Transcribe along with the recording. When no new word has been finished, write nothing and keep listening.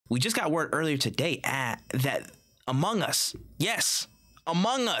we just got word earlier today that Among Us, yes,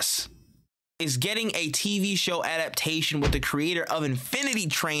 Among Us is getting a TV show adaptation with the creator of Infinity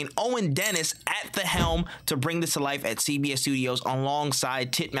Train, Owen Dennis, at the helm to bring this to life at CBS Studios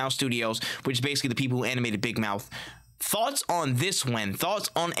alongside Titmouse Studios, which is basically the people who animated Big Mouth. Thoughts on this one? Thoughts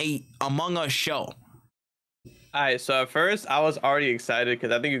on a Among Us show? All right, so at first I was already excited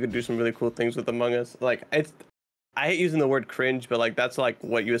because I think you could do some really cool things with Among Us. Like, I hate using the word cringe, but like that's like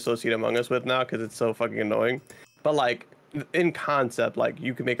what you associate Among Us with now because it's so fucking annoying. But like in concept, like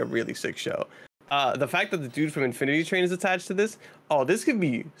you can make a really sick show. The fact that the dude from Infinity Train is attached to this, oh, this could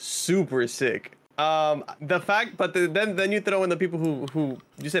be super sick. The fact, but then you throw in the people who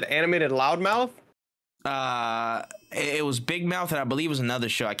you said animated Loudmouth. It was Big Mouth, and I believe it was another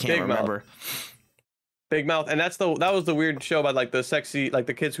show. I can't remember. Big Mouth, and that was the weird show about like the sexy, like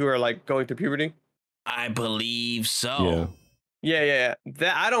the kids who are like going through puberty. I believe so. Yeah.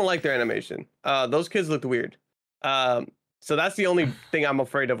 That I don't like their animation. Those kids looked weird. So that's the only thing I'm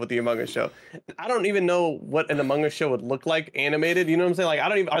afraid of with the Among Us show. I don't even know what an Among Us show would look like animated. You know what I'm saying?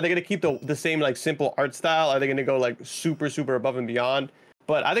 Like, are they gonna keep the same like simple art style? Are they gonna go like super above and beyond?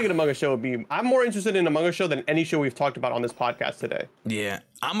 But I think an Among Us show would be. I'm more interested in Among Us show than any show we've talked about on this podcast today. Yeah,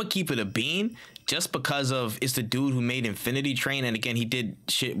 I'm gonna keep it a bean just because of it's the dude who made Infinity Train, and again he did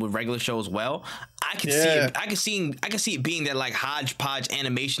shit with regular show as well. I can see it. I can see it being that like hodgepodge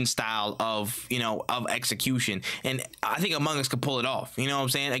animation style of of execution, and I think Among Us could pull it off. You know what I'm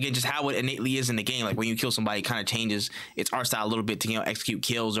saying? Again, just how it innately is in the game. Like when you kill somebody, it kind of changes its art style a little bit to execute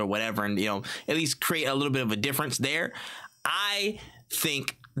kills or whatever, and at least create a little bit of a difference there. I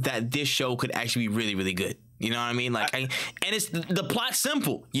think that this show could actually be really good. You know what I mean? Like, and it's the plot's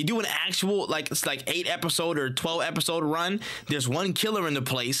simple. You do an actual it's like 8 episode or 12 episode run. There's one killer in the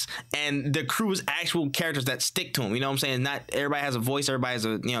place, and the crew is actual characters that stick to him. You know what I'm saying? Not everybody has a voice. Everybody has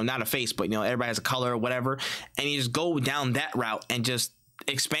a not a face, but everybody has a color or whatever. And you just go down that route and just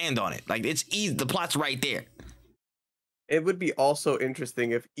expand on it. Like it's easy. The plot's right there. It would be also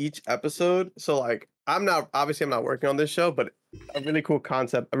interesting if each episode. So like, I'm not working on this show, but a really cool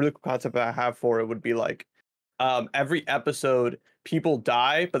concept that I have for it would be like, every episode people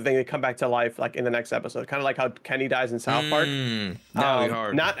die, but then they come back to life like in the next episode. Kind of like how Kenny dies in South Park. That would be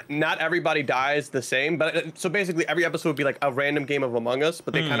hard. Not everybody dies the same, but so basically every episode would be like a random game of Among Us,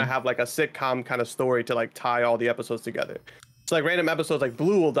 but they kind of have like a sitcom kind of story to like tie all the episodes together. So like random episodes, like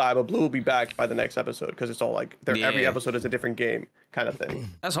Blue will die, but Blue will be back by the next episode because it's all like every episode is a different game kind of thing.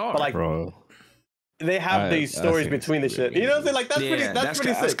 That's hard. But like, bro, they have these stories between the shit. You know what I'm saying? Like that's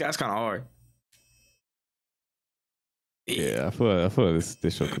pretty sick. That's kind of hard. Yeah, I feel like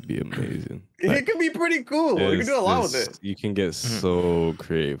this show could be amazing. Like, it could be pretty cool. You can do a lot with it. You can get so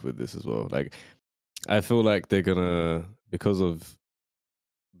creative with this as well. Like, I feel like they're gonna, because of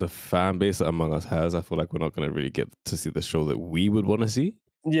the fan base that Among Us has, I feel like we're not gonna really get to see the show that we would want to see.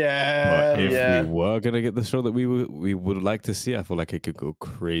 Yeah, but if we were gonna get the show that we would like to see, I feel like it could go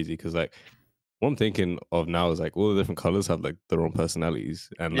crazy. Because like, what I'm thinking of now is like all the different colors have like their own personalities,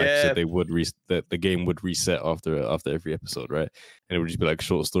 and like so they would the game would reset after every episode, right? And it would just be like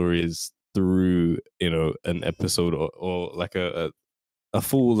short stories through an episode or like a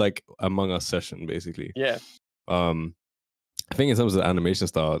full like Among Us session basically. Yeah. I think in terms of the animation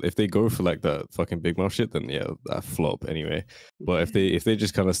style, if they go for like the fucking Big Mouth shit, then yeah, that flop anyway. But if they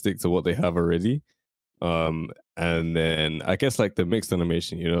just kind of stick to what they have already, and then I guess like the mixed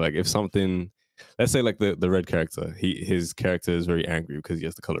animation, like if something, let's say like the red character, his character is very angry because he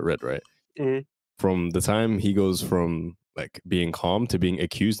has the color red, right? Mm-hmm. From the time he goes from like being calm to being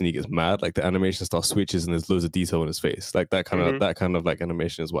accused and he gets mad, like the animation style switches and there's loads of detail in his face. Like that kind of like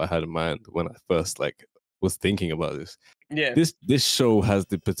animation is what I had in mind when I first like was thinking about this. Yeah. This show has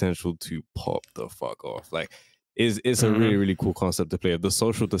the potential to pop the fuck off. Like it's a really, really cool concept to play. The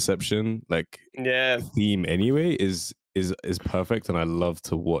social deception like theme anyway is perfect, and I love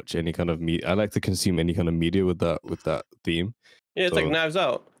to watch any kind of media. I like to consume any kind of media with that theme. Yeah, it's like Knives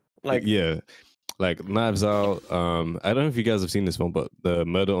Out. Like like Knives Out. I don't know if you guys have seen this one, but the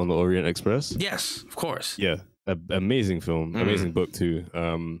Murder on the Orient Express. Yes, of course. Yeah, amazing film, amazing book too.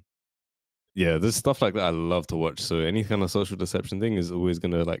 Yeah, there's stuff like that I love to watch. So any kind of social deception thing is always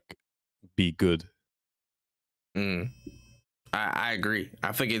gonna like be good. I agree.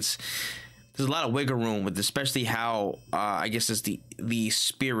 I think there's a lot of wiggle room with, especially how I guess it's the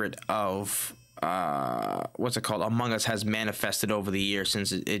spirit of what's it called, Among Us has manifested over the years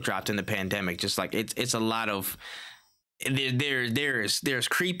since it dropped in the pandemic. Just like it's a lot of there's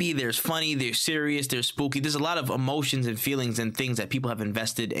creepy, there's funny, there's serious, there's spooky. There's a lot of emotions and feelings and things that people have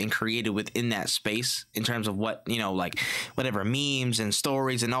invested and created within that space in terms of what, you know, like whatever memes and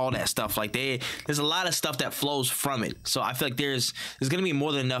stories and all that stuff. Like there's a lot of stuff that flows from it. So I feel like there's gonna be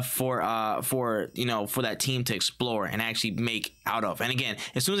more than enough for you know, for that team to explore and actually make out of. And again,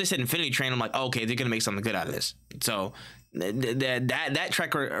 as soon as they said Infinity Train, I'm like, okay, they're gonna make something good out of this. So that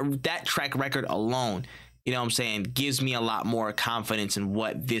track record alone, you know what I'm saying, gives me a lot more confidence in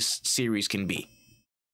what this series can be.